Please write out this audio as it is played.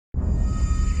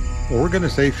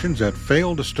Organizations that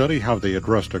fail to study how they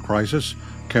addressed a crisis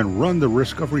can run the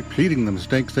risk of repeating the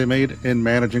mistakes they made in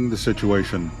managing the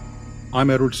situation. I'm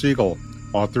Edward Siegel,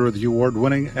 author of the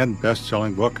award-winning and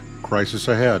best-selling book, Crisis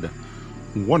Ahead: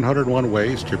 101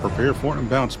 Ways to Prepare for and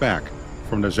Bounce Back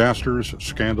from Disasters,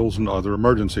 Scandals, and Other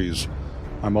Emergencies.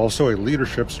 I'm also a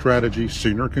leadership strategy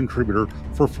senior contributor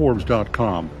for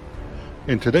Forbes.com.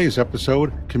 In today's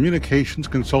episode, communications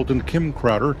consultant Kim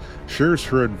Crowder shares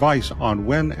her advice on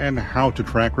when and how to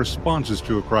track responses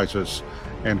to a crisis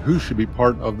and who should be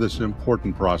part of this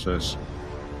important process.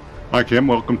 Hi, Kim.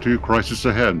 Welcome to Crisis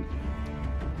Ahead.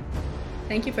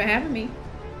 Thank you for having me.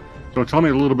 So tell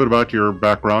me a little bit about your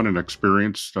background and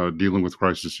experience dealing with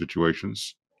crisis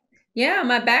situations. Yeah,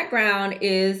 my background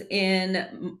is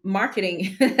in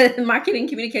marketing, marketing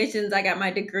communications. I got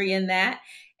my degree in that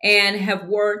and have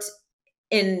worked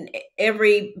in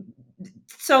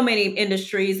so many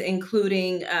industries,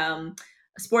 including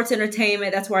sports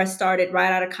entertainment. That's where I started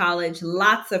right out of college.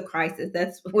 Lots of crisis.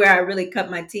 That's where I really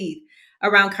cut my teeth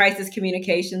around crisis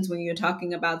communications when you're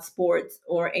talking about sports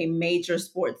or a major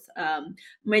sports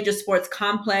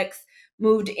complex.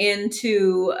 Moved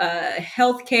into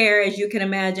healthcare, as you can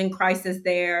imagine, crisis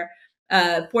there.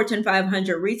 Fortune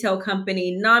 500 retail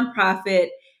company, nonprofit,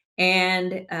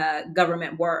 and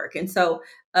government work, and so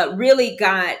really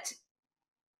got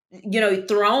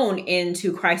thrown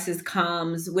into crisis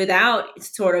comms without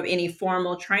sort of any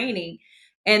formal training.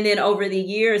 And then over the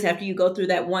years, after you go through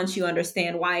that, once you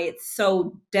understand why it's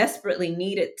so desperately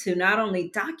needed to not only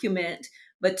document,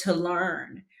 but to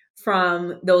learn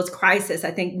from those crises.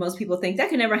 I think most people think that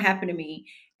can never happen to me.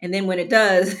 And then when it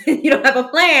does, you don't have a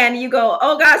plan. You go,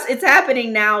 oh gosh, it's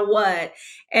happening now. What?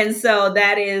 And so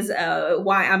that is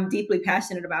why I'm deeply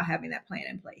passionate about having that plan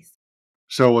in place.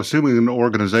 So assuming an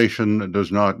organization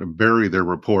does not bury their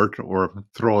report or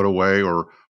throw it away or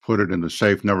put it in the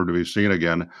safe never to be seen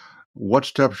again, what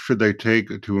steps should they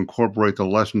take to incorporate the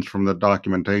lessons from the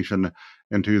documentation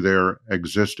into their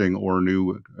existing or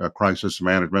new crisis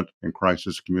management and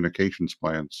crisis communications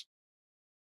plans?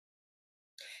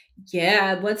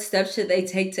 Yeah, what steps should they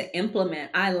take to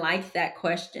implement? I like that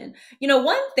question.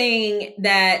 One thing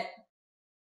that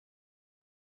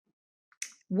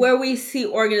where we see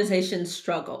organizations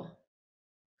struggle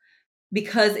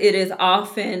because it is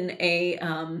often a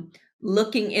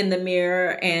looking in the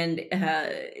mirror and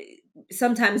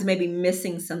sometimes maybe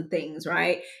missing some things,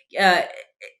 right? Uh,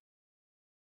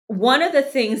 One of the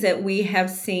things that we have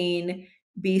seen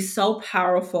be so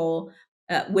powerful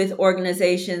with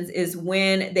organizations is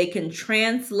when they can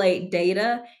translate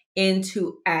data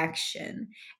into action.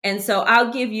 And so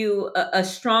I'll give you a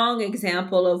strong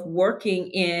example of working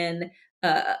in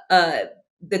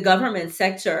the government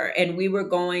sector, and we were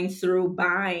going through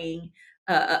buying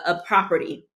a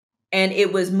property, and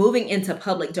it was moving into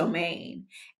public domain,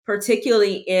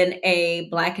 particularly in a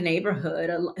Black neighborhood,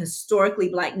 a historically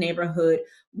Black neighborhood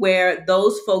where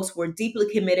those folks were deeply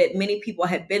committed. Many people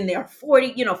had been there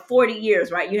 40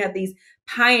 years, right? You have these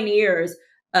pioneers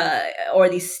or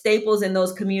these staples in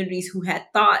those communities who had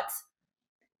thoughts.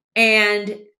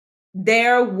 And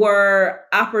there were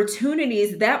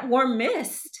opportunities that were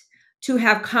missed to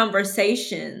have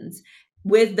conversations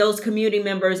with those community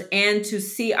members and to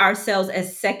see ourselves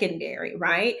as secondary,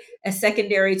 right? As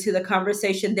secondary to the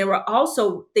conversation. There were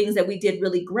also things that we did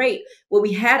really great where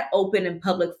we had open and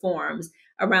public forums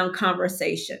around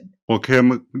conversation. Well,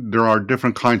 Kim, there are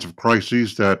different kinds of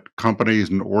crises that companies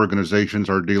and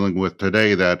organizations are dealing with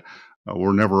today that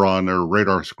were never on their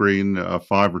radar screen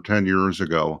 5 or 10 years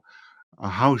ago.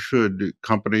 How should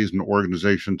companies and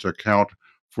organizations account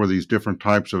for these different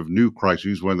types of new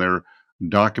crises when they're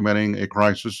documenting a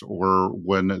crisis or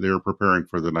when they're preparing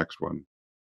for the next one?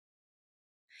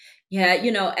 Yeah,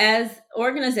 as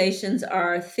organizations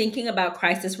are thinking about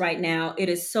crisis right now, it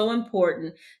is so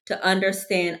important to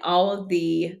understand all of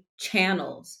the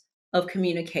channels of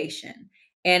communication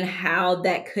and how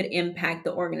that could impact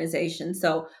the organization.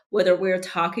 So, whether we're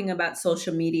talking about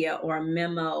social media or a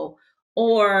memo,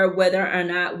 or whether or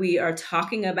not we are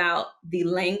talking about the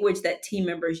language that team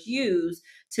members use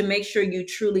to make sure you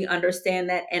truly understand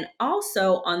that. And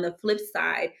also on the flip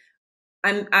side,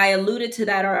 I alluded to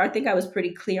that, or I think I was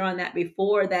pretty clear on that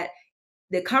before, that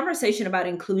the conversation about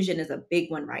inclusion is a big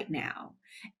one right now.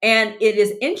 And it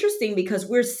is interesting because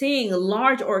we're seeing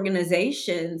large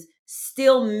organizations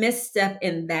still misstep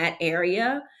in that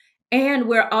area. And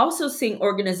we're also seeing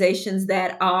organizations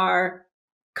that are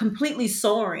completely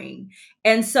soaring.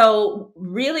 And so,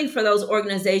 really, for those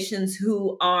organizations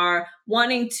who are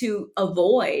wanting to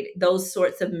avoid those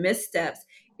sorts of missteps,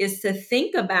 is to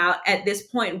think about at this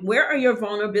point, where are your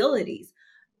vulnerabilities?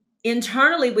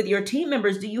 internally with your team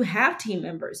members, do you have team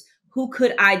members who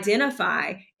could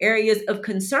identify areas of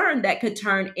concern that could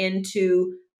turn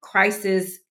into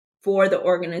crisis for the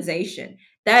organization?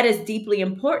 That is deeply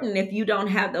important. If you don't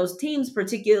have those teams,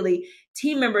 particularly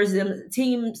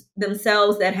teams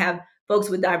themselves that have folks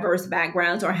with diverse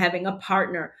backgrounds, or having a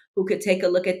partner who could take a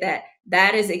look at that,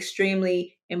 that is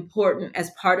extremely important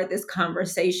as part of this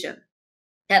conversation.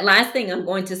 That last thing I'm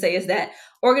going to say is that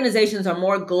organizations are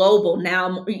more global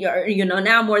now,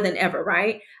 now more than ever,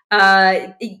 right?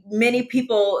 Many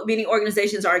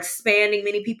organizations are expanding.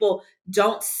 Many people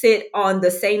don't sit on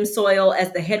the same soil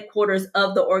as the headquarters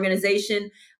of the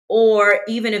organization, or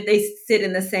even if they sit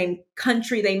in the same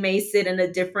country, they may sit in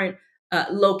a different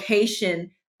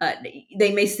location. Uh,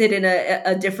 they may sit in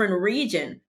a different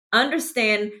region.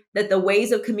 Understand that the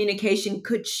ways of communication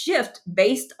could shift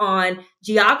based on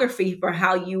geography for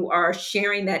how you are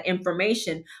sharing that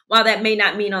information. While that may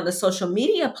not mean on the social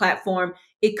media platform,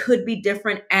 it could be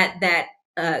different at that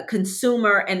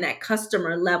consumer and that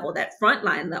customer level, that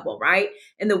frontline level, right?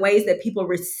 And the ways that people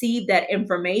receive that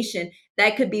information,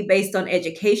 that could be based on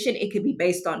education, it could be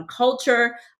based on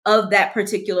culture of that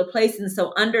particular place. And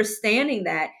so understanding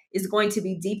that is going to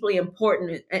be deeply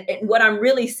important. And what I'm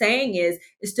really saying is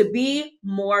to be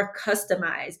more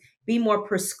customized, be more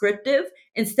prescriptive,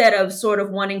 instead of sort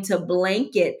of wanting to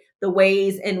blanket the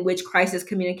ways in which crisis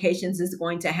communications is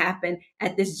going to happen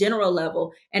at this general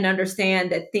level, and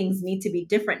understand that things need to be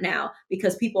different now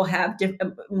because people have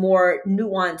more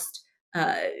nuanced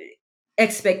uh,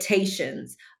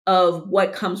 expectations of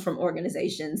what comes from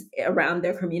organizations around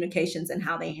their communications and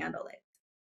how they handle it.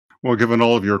 Well, given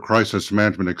all of your crisis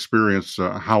management experience,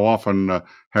 how often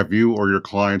have you or your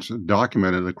clients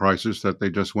documented the crisis that they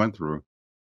just went through?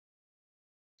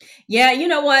 Yeah, you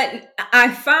know what? I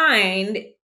find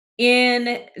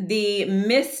in the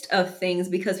midst of things,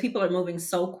 because people are moving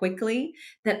so quickly,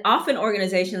 that often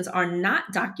organizations are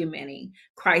not documenting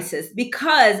crisis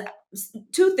because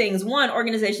two things. One,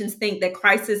 organizations think that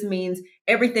crisis means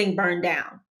everything burned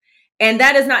down. And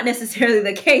that is not necessarily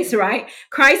the case, right?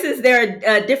 Crisis, there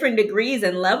are different degrees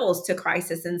and levels to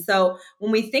crisis. And so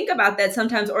when we think about that,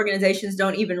 sometimes organizations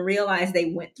don't even realize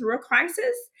they went through a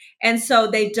crisis. And so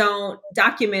they don't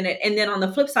document it. And then on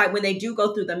the flip side, when they do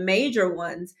go through the major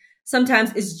ones,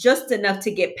 sometimes it's just enough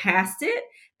to get past it,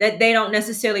 that they don't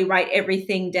necessarily write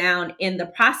everything down in the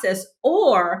process,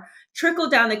 or trickle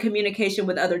down the communication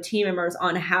with other team members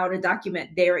on how to document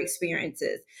their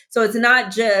experiences. So it's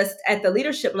not just at the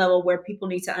leadership level where people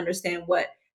need to understand what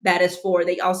that is for.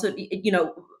 They also,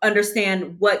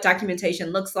 understand what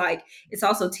documentation looks like. It's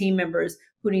also team members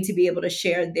who need to be able to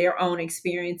share their own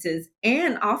experiences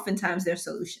and oftentimes their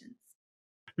solutions.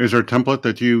 Is there a template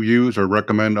that you use or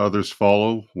recommend others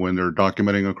follow when they're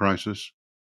documenting a crisis?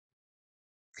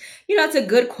 It's a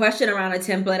good question around a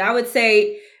template. I would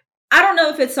say, I don't know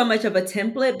if it's so much of a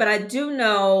template, but I do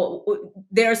know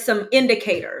there are some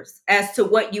indicators as to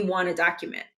what you want to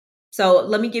document. So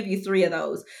let me give you three of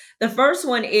those. The first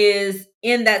one is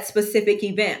in that specific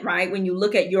event, right? When you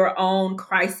look at your own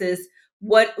crisis,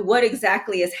 what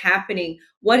exactly is happening?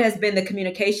 What has been the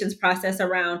communications process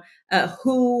around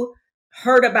who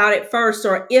heard about it first,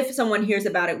 or if someone hears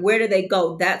about it, where do they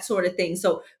go? That sort of thing.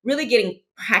 So really getting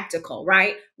practical,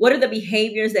 right? What are the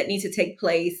behaviors that need to take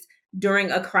place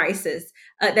during a crisis?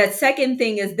 That second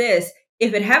thing is this: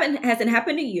 if it haven't hasn't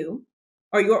happened to you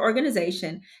or your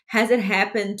organization, has it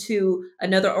happened to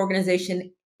another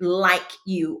organization like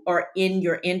you or in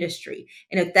your industry?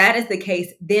 And if that is the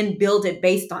case, then build it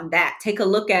based on that. Take a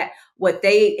look at what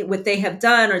they have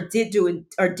done or did do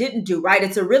or didn't do, right?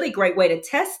 It's a really great way to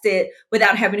test it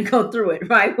without having to go through it,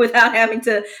 right? Without having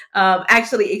to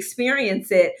actually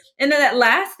experience it. And then that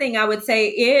last thing I would say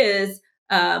is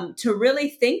to really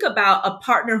think about a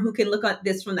partner who can look at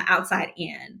this from the outside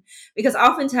in, because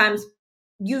oftentimes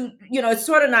it's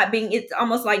sort of not being, it's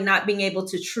almost like not being able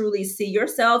to truly see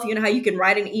yourself. You know how you can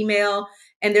write an email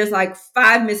and there's like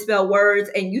five misspelled words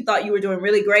and you thought you were doing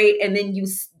really great, and then you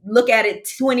look at it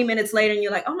 20 minutes later and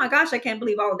you're like, oh my gosh, I can't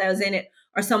believe all of that was in it,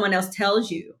 or someone else tells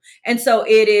you. And so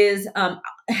it is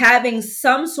having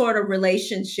some sort of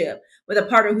relationship with a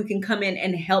partner who can come in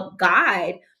and help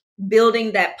guide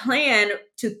building that plan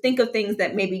to think of things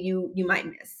that maybe you might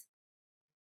miss.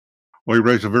 Well, you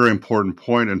raise a very important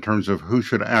point in terms of who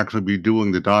should actually be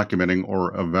doing the documenting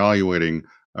or evaluating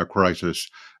a crisis.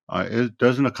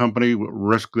 Doesn't a company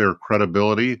risk their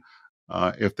credibility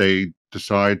if they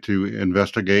decide to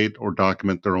investigate or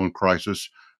document their own crisis,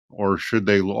 or should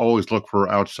they always look for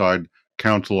outside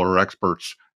counsel or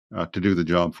experts to do the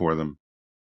job for them?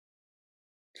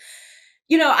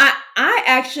 I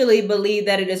actually believe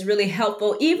that it is really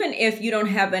helpful, even if you don't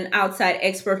have an outside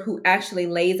expert who actually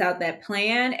lays out that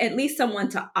plan, at least someone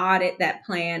to audit that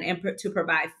plan and to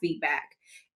provide feedback.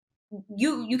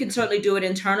 You can certainly do it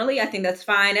internally. I think that's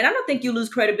fine. And I don't think you lose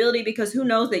credibility, because who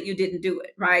knows that you didn't do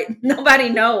it, right? Nobody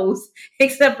knows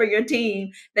except for your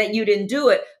team that you didn't do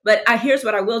it. But here's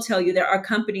what I will tell you. There are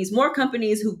more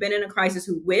companies who've been in a crisis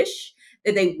who wish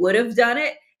that they would have done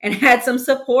it and had some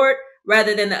support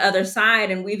rather than the other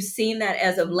side. And we've seen that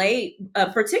as of late,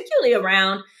 particularly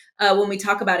around when we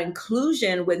talk about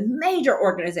inclusion with major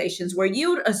organizations, where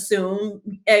you'd assume,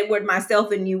 Edward,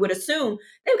 myself, and you would assume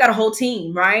they've got a whole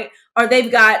team, right? Or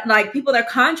they've got like people they're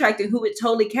contracting who would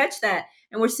totally catch that.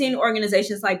 And we're seeing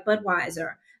organizations like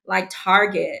Budweiser, like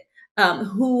Target,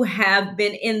 who have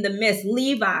been in the midst,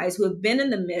 Levi's, who have been in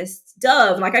the midst,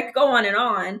 Dove, like I could go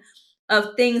on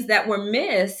of things that were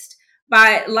missed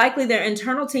by likely their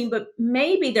internal team, but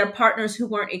maybe their partners who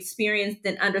weren't experienced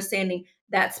in understanding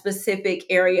that specific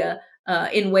area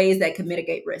in ways that could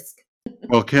mitigate risk.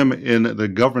 Well, Kim, in the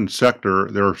government sector,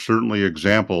 there are certainly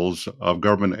examples of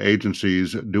government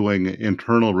agencies doing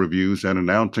internal reviews and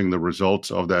announcing the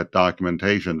results of that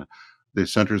documentation. The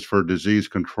Centers for Disease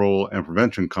Control and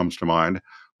Prevention comes to mind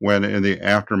when, in the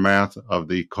aftermath of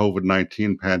the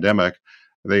COVID-19 pandemic,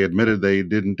 they admitted they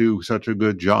didn't do such a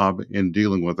good job in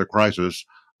dealing with the crisis,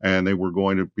 and they were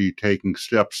going to be taking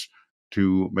steps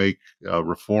to make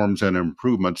reforms and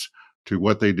improvements to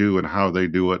what they do and how they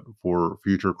do it for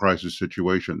future crisis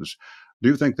situations. Do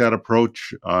you think that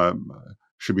approach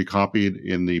should be copied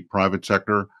in the private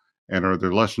sector? And are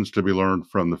there lessons to be learned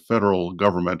from the federal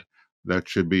government that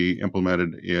should be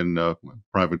implemented in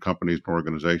private companies and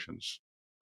organizations?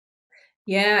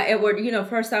 Yeah, Edward,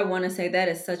 first I want to say that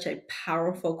is such a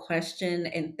powerful question,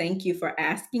 and thank you for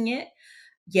asking it.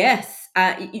 Yes,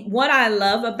 what I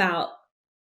love about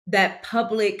that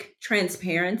public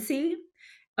transparency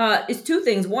is two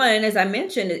things. One, as I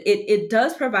mentioned, it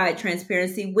does provide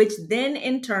transparency, which then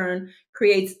in turn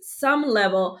creates some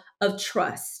level of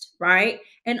trust, right?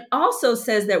 And also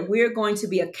says that we're going to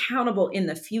be accountable in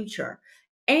the future.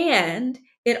 And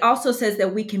it also says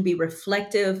that we can be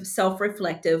reflective, self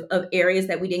reflective of areas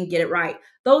that we didn't get it right.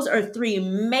 Those are three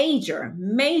major,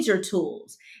 major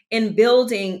tools in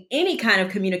building any kind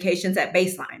of communications at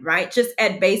baseline, right? Just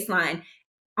at baseline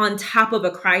on top of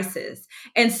a crisis.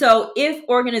 And so, if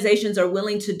organizations are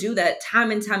willing to do that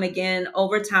time and time again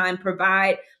over time,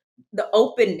 provide the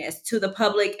openness to the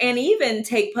public and even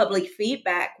take public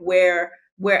feedback where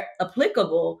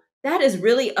applicable, that is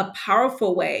really a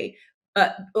powerful way.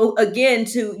 Again,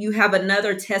 to you have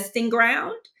another testing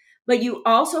ground, but you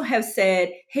also have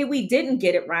said, "Hey, we didn't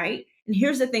get it right, and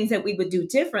here's the things that we would do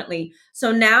differently."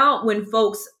 So now, when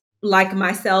folks like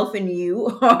myself and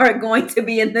you are going to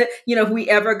be in the, if we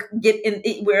ever get in,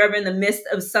 we're ever in the midst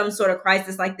of some sort of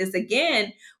crisis like this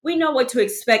again, we know what to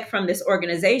expect from this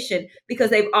organization because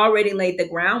they've already laid the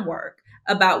groundwork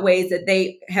about ways that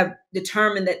they have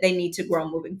determined that they need to grow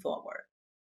moving forward.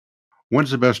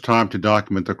 When's the best time to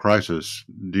document the crisis?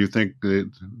 Do you think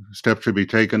the steps should be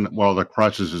taken while the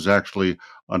crisis is actually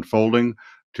unfolding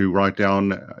to write down,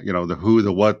 the who,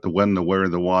 the what, the when, the where,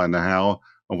 the why, and the how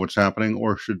of what's happening,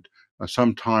 or should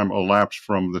some time elapse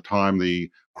from the time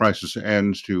the crisis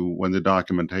ends to when the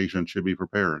documentation should be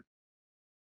prepared?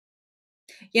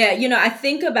 Yeah, I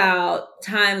think about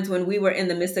times when we were in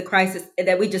the midst of crisis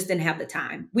that we just didn't have the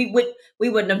time. We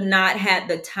wouldn't have not had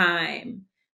the time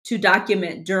to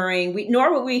document during we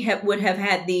nor would have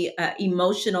had the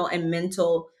emotional and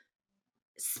mental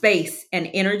space and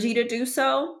energy to do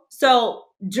so. So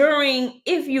during,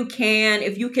 if you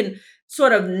can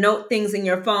sort of note things in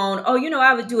your phone, oh,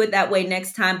 I would do it that way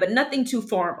next time, but nothing too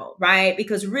formal, right?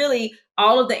 Because really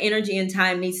all of the energy and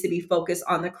time needs to be focused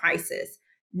on the crisis.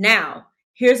 Now,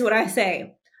 here's what I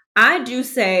say. I do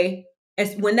say,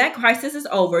 as when that crisis is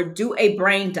over, do a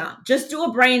brain dump. Just do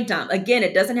a brain dump. Again,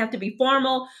 it doesn't have to be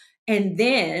formal. And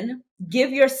then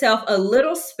give yourself a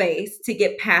little space to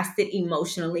get past it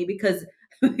emotionally, because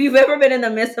if you've ever been in the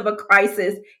midst of a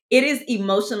crisis, it is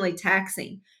emotionally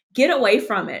taxing. Get away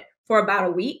from it for about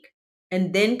a week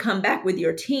and then come back with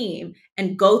your team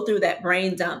and go through that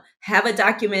brain dump. Have a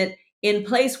document in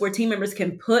place where team members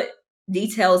can put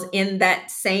details in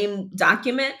that same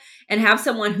document, and have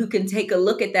someone who can take a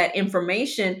look at that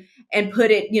information and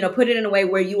put it in a way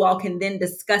where you all can then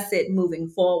discuss it moving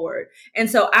forward. And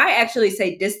so I actually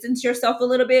say distance yourself a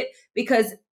little bit, because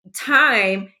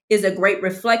time is a great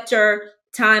reflector.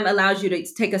 time allows you to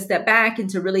take a step back and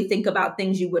to really think about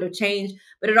things you would have changed,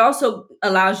 but it also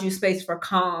allows you space for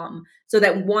calm so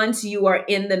that once you are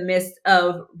in the midst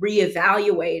of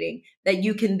reevaluating, that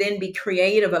you can then be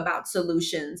creative about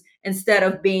solutions instead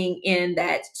of being in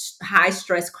that high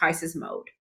stress crisis mode.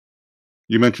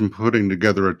 You mentioned putting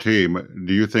together a team.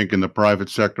 Do you think in the private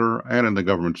sector and in the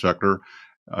government sector,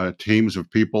 teams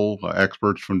of people,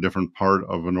 experts from different part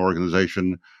of an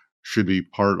organization, should be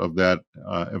part of that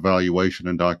evaluation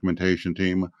and documentation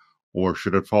team, or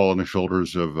should it fall on the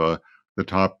shoulders of the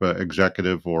top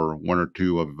executive or one or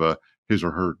two of his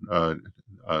or her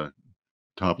uh,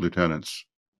 top lieutenants?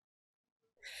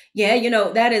 Yeah,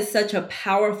 that is such a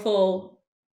powerful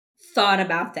thought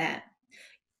about that.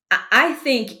 I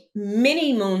think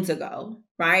many moons ago,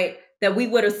 right, that we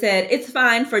would have said it's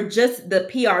fine for just the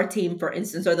PR team, for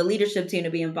instance, or the leadership team to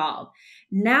be involved.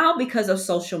 Now, because of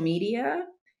social media,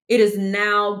 it is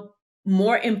now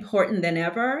more important than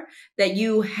ever that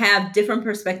you have different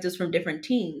perspectives from different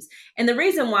teams. And the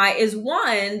reason why is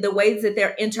one, the ways that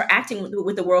they're interacting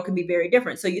with the world can be very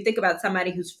different. So you think about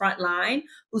somebody who's frontline,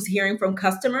 who's hearing from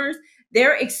customers,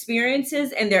 their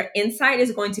experiences and their insight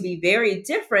is going to be very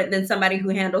different than somebody who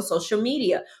handles social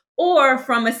media or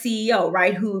from a CEO,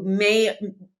 right? Who may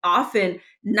often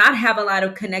not have a lot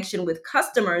of connection with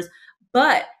customers,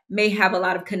 but may have a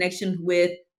lot of connection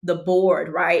with the board,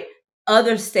 right?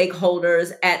 Other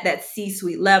stakeholders at that C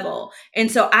suite level.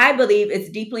 And so I believe it's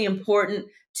deeply important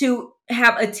to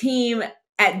have a team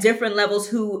at different levels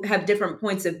who have different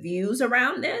points of views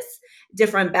around this,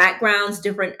 different backgrounds,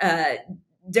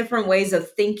 different ways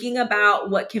of thinking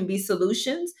about what can be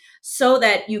solutions so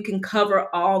that you can cover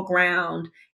all ground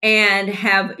and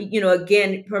have,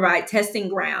 again, provide testing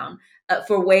ground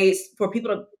for ways for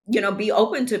people to, be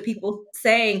open to people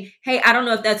saying, hey, I don't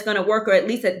know if that's going to work, or at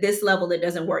least at this level, it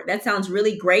doesn't work. That sounds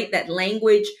really great. That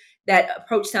language, that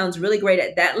approach sounds really great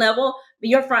at that level, but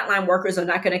your frontline workers are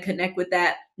not going to connect with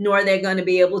that, nor are they going to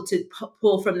be able to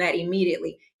pull from that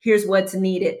immediately. Here's what's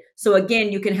needed. So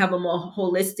again, you can have a more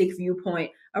holistic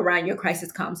viewpoint around your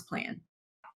crisis comms plan.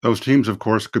 Those teams, of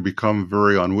course, could become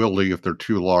very unwieldy if they're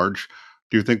too large.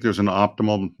 Do you think there's an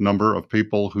optimal number of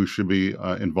people who should be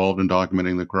involved in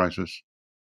documenting the crisis?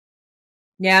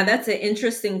 Yeah, that's an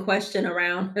interesting question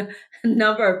around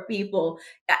number of people.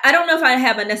 I don't know if I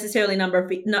have a necessarily number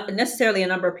of not necessarily a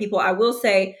number of people. I will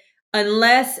say,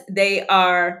 unless they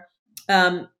are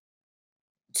um,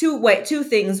 two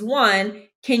things. One,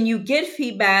 can you get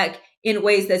feedback in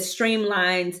ways that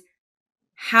streamlines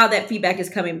how that feedback is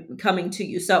coming to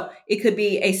you? So it could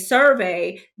be a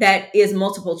survey that is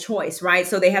multiple choice, right?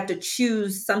 So they have to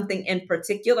choose something in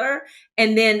particular,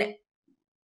 and then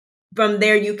from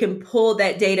there you can pull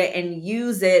that data and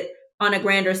use it on a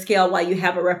grander scale while you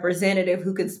have a representative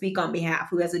who can speak on behalf,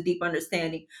 who has a deep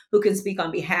understanding, who can speak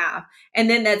on behalf. And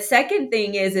then that second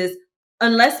thing is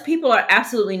unless people are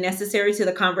absolutely necessary to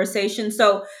the conversation,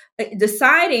 so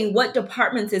deciding what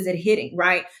departments is it hitting,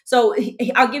 right? So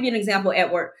I'll give you an example,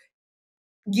 Edward.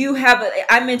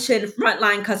 I mentioned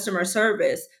frontline customer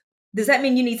service. Does that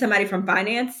mean you need somebody from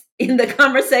finance in the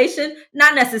conversation?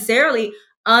 Not necessarily,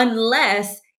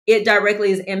 unless it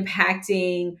directly is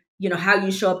impacting, how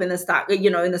you show up in the stock,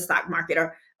 in the stock market,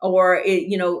 or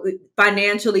it,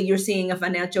 financially you're seeing a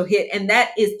financial hit. And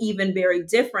that is even very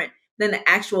different than the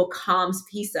actual comms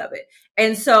piece of it.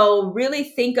 And so really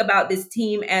think about this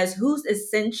team as who's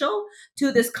essential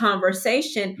to this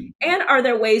conversation, and are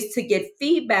there ways to get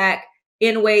feedback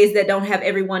in ways that don't have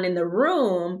everyone in the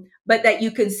room, but that you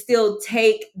can still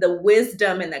take the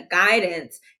wisdom and the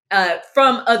guidance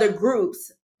from other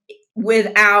groups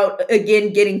without,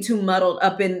 again, getting too muddled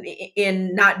up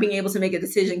in not being able to make a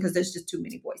decision because there's just too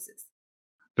many voices.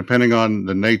 Depending on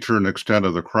the nature and extent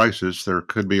of the crisis, there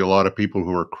could be a lot of people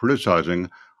who are criticizing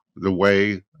the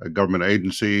way a government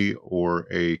agency or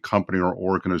a company or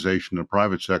organization in the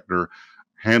private sector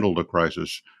handled a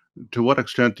crisis. To what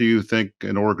extent do you think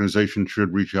an organization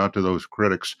should reach out to those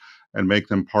critics and make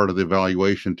them part of the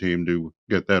evaluation team to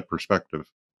get that perspective?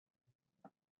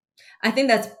 I think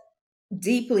that's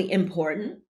deeply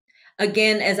important.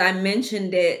 Again, as I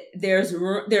mentioned it, there's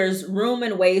room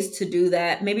and ways to do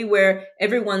that. Maybe where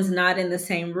everyone's not in the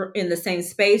same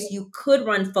space, you could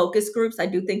run focus groups. I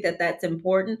do think that that's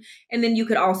important, and then you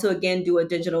could also again do a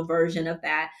digital version of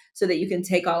that so that you can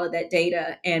take all of that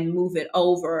data and move it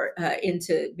over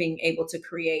into being able to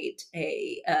create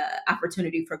a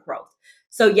opportunity for growth.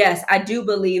 So yes, I do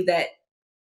believe that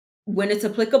when it's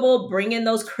applicable, bring in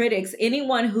those critics.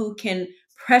 Anyone who can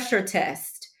pressure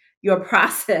test your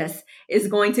process is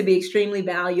going to be extremely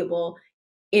valuable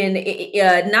in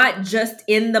not just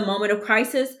in the moment of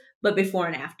crisis, but before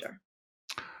and after.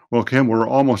 Well, Kim, we're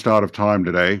almost out of time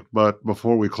today, but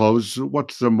before we close,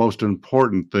 what's the most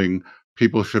important thing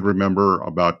people should remember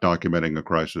about documenting a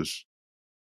crisis?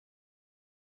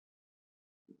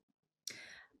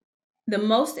 The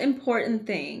most important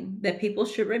thing that people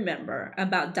should remember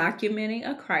about documenting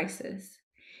a crisis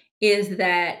is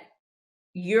that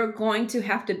you're going to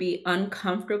have to be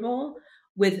uncomfortable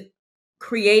with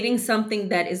creating something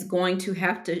that is going to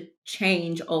have to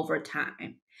change over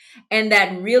time. And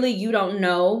that really you don't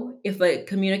know if a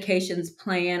communications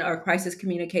plan or a crisis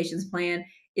communications plan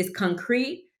is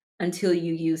concrete until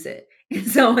you use it. And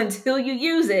so until you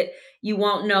use it, you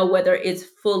won't know whether it's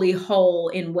fully whole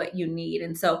in what you need.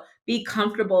 And so be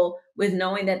comfortable with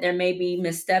knowing that there may be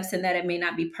missteps and that it may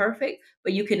not be perfect,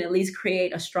 but you can at least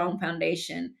create a strong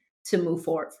foundation to move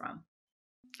forward from.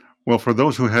 Well, for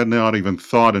those who had not even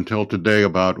thought until today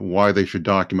about why they should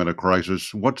document a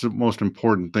crisis, what's the most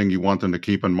important thing you want them to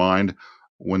keep in mind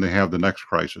when they have the next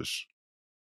crisis?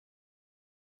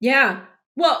 Yeah.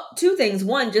 Well, two things.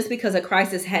 One, just because a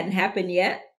crisis hadn't happened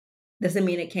yet doesn't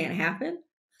mean it can't happen.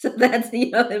 So that's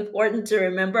important to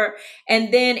remember.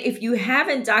 And then if you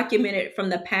haven't documented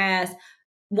from the past,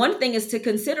 one thing is to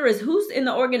consider is who's in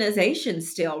the organization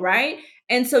still, right?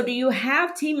 And so do you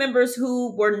have team members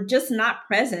who were just not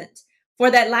present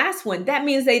for that last one? That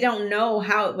means they don't know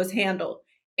how it was handled.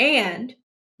 And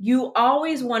you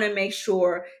always want to make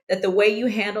sure that the way you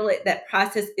handle it, that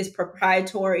process is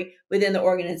proprietary within the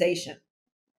organization,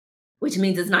 which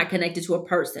means it's not connected to a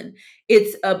person.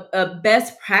 It's a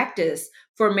best practice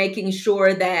for making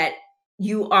sure that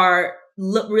you are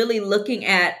really looking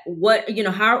at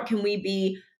how can we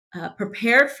be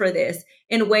prepared for this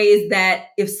in ways that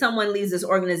if someone leaves this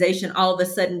organization, all of a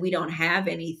sudden we don't have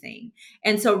anything.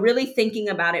 And so really thinking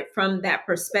about it from that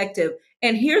perspective.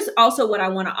 And here's also what I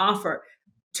want to offer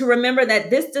to remember that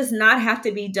this does not have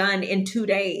to be done in 2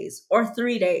 days or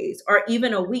 3 days or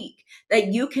even a week, that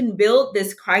you can build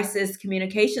this crisis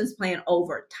communications plan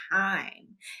over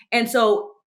time. And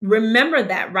so remember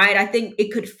that, right? I think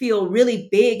it could feel really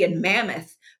big and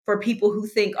mammoth for people who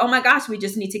think, oh my gosh, we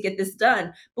just need to get this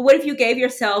done. But what if you gave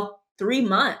yourself 3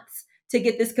 months to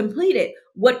get this completed?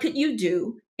 What could you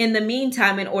do in the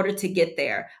meantime in order to get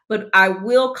there? But I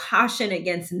will caution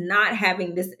against not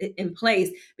having this in place,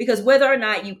 because whether or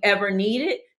not you ever need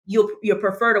it, you'll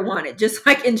prefer to want it, just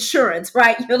like insurance,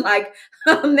 right? You're like,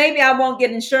 maybe I won't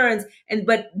get insurance.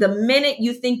 But the minute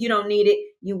you think you don't need it,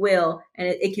 you will. And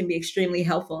it can be extremely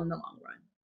helpful in the long run.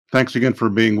 Thanks again for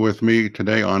being with me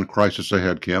today on Crisis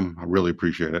Ahead, Kim. I really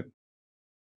appreciate it.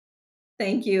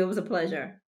 Thank you. It was a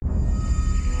pleasure.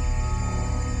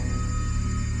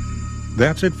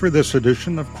 That's it for this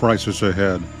edition of Crisis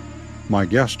Ahead. My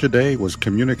guest today was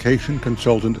communication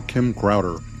consultant Kim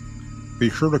Crowder. Be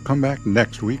sure to come back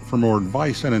next week for more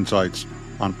advice and insights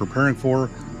on preparing for,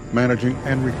 managing,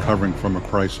 and recovering from a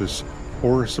crisis,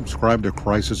 or subscribe to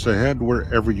Crisis Ahead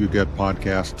wherever you get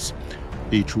podcasts.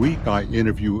 Each week, I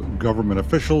interview government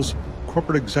officials,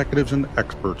 corporate executives, and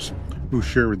experts who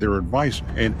share their advice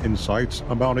and insights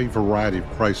about a variety of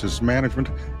crisis management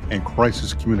and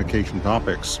crisis communication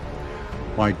topics.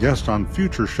 My guests on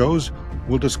future shows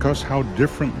will discuss how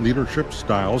different leadership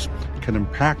styles can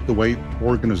impact the way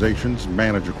organizations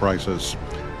manage a crisis,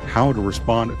 how to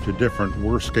respond to different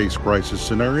worst-case crisis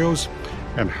scenarios,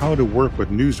 and how to work with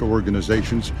news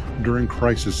organizations during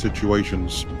crisis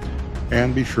situations.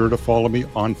 And be sure to follow me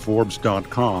on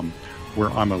Forbes.com, where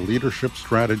I'm a leadership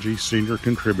strategy senior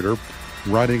contributor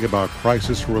writing about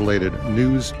crisis-related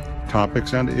news,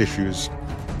 topics, and issues.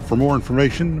 For more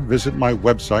information, visit my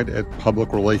website at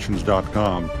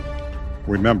publicrelations.com.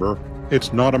 Remember,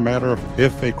 it's not a matter of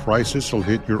if a crisis will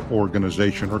hit your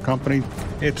organization or company,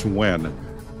 it's when.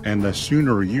 And the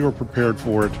sooner you're prepared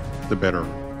for it, the better.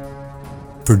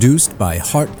 Produced by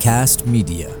Heartcast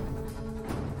Media.